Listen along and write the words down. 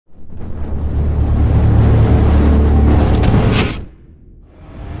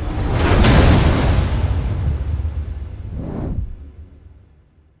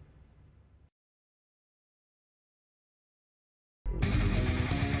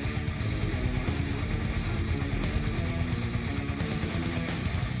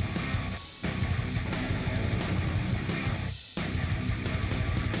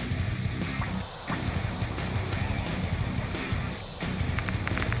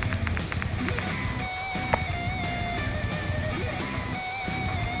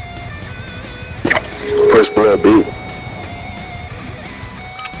First blood beat.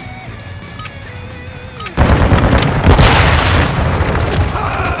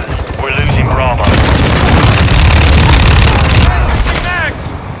 We're losing Bravo.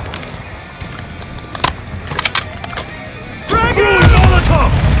 Max! Drag it!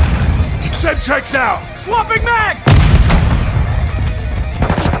 Molotov! Semtex out! Swapping Max!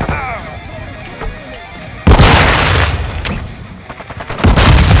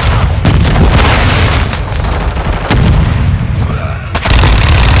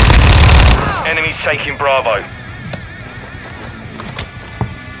 Enemies taking Bravo.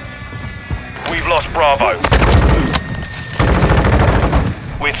 We've lost Bravo.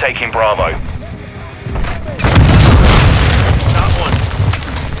 We're taking Bravo. That one.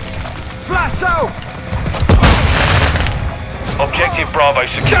 Blast out! Objective Bravo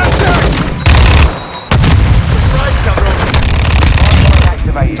secure.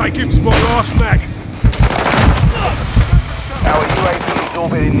 Right, take him to my last mag. Our UAV is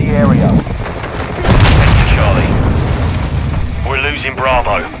orbiting the area. Charlie. We're losing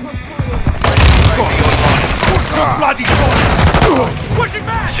Bravo. Bloody pushing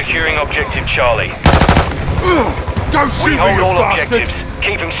back! Securing objective Charlie. Go We shoot me, hold you all bastard! objectives.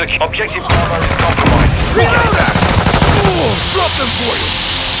 Keep them secure. Objective Bravo is compromised. Reload that! Drop them for you!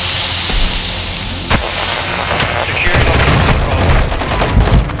 Securing objective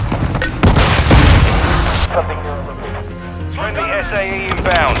Bravo. Friendly SAE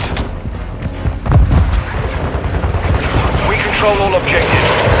inbound. We control all objectives.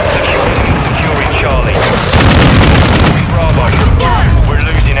 Securing Charlie. Bravo. We're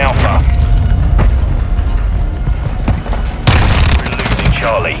losing Alpha. We're losing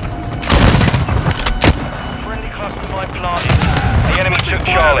Charlie. Friendly cluster mine planted. The enemy took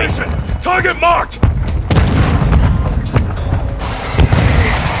Charlie. Target marked!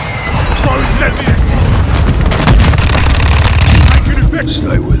 Throwing Semtex! Taking a bit.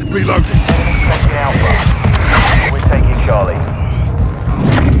 Stay with. Reloading. Enemy taking Alpha. We're taking Charlie.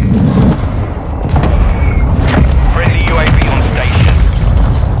 Friendly UAV on station.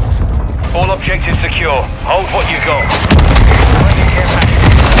 All objectives secure. Hold what you got. Friendly care package.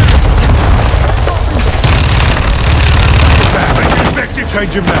 Effective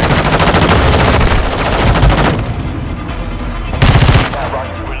change of mags.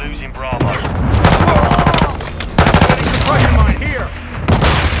 We're losing Bravo. Suppression mine here.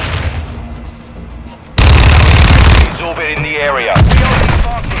 It's orbiting the area. We are the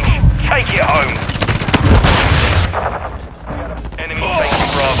advantage. Take it home. Enemy taking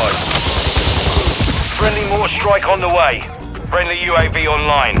Bravo. Friendly mortar strike on the way. Friendly UAV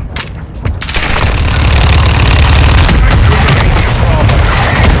online.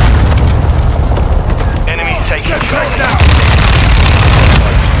 Enemy taking Semtex Charlie. out!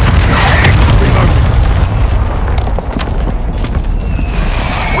 Reloading.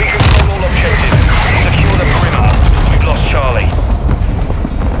 We control all objectives. Secure the perimeter. We've lost Charlie.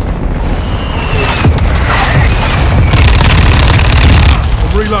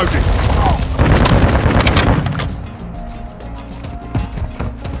 I'm reloading.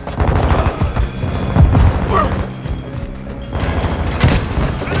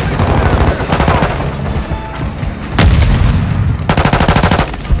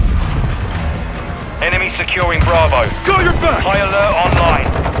 Enemy securing Bravo. Got your back! High alert online.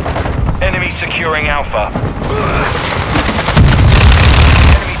 Enemy securing Alpha.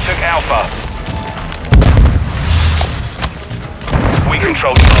 Enemy took Alpha. We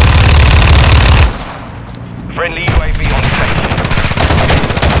control Charlie. Friendly UAV on station.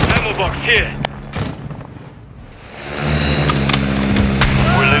 Ammo box here.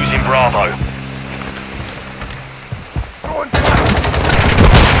 We're losing Bravo.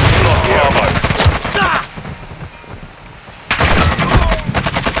 Lost Bravo.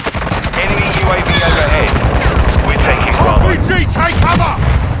 Enemy UAV overhead. We're taking Bravo. RPG, take cover!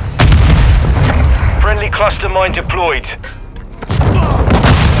 Friendly cluster mine deployed.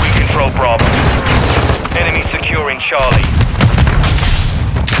 We control Bravo. Enemy securing Charlie.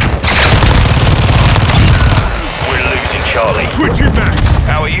 We're losing Charlie. Switching mags!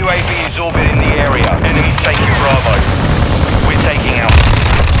 Our UAV is orbiting the area. Enemy taking Bravo. We're taking Alpha.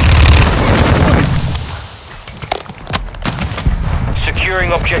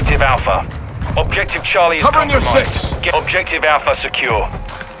 Securing Objective Alpha. Objective Charlie is Covering your compromised. six. Get Objective Alpha secure.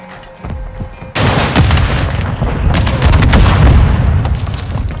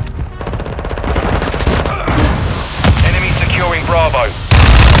 Enemy securing Bravo.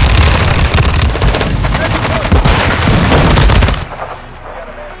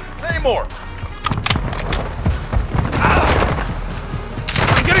 Any more?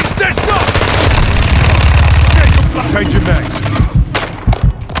 I'm getting stitched up!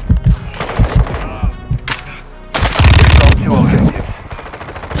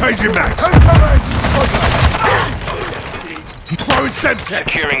 Changing max. Throwing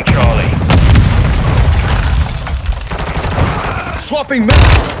Semtex. Securing Charlie. Swapping max.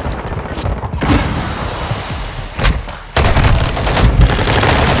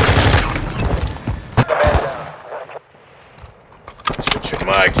 Switching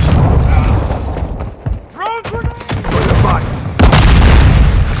mags.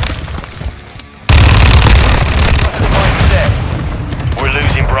 We're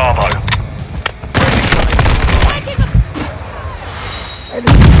losing Bravo.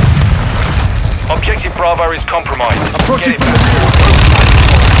 Objective Bravo is compromised. Approaching Get it from back. the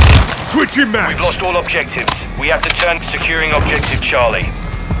rear. Switching max. We've lost all objectives. We have to turn to securing objective Charlie.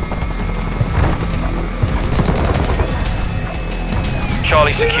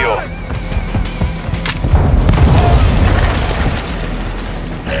 Charlie secure.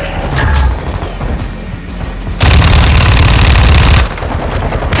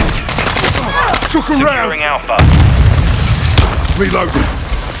 Took a round. Securing Alpha. Reloading.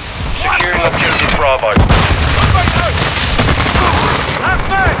 Securing objective Bravo.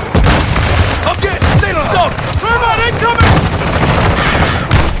 I'm getting stitched up. Thermite incoming!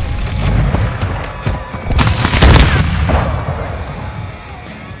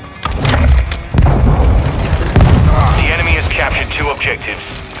 The enemy has captured 2 objectives.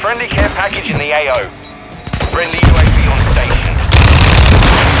 Friendly care package in the AO. Friendly UAV on station.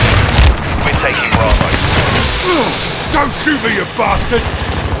 We're taking Bravo. Don't shoot me, you bastard.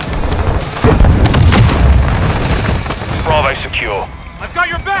 Bravo secure. I've got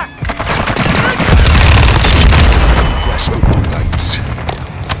your back! Thanks.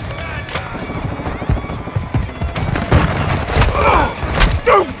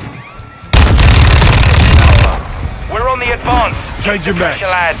 We're on the advance. Changing max.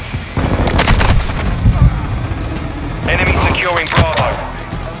 Pressure, lads. Enemy securing Bravo.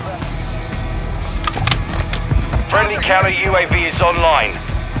 Friendly counter UAV is online.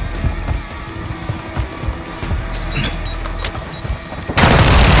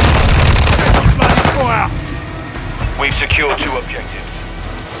 Fire. We've secured 2 objectives.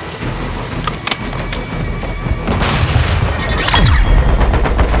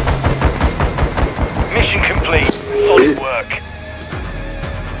 Mission complete. Solid work.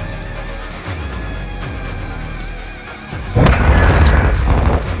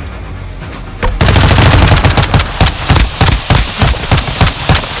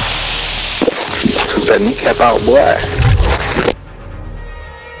 Benny kept out, boy.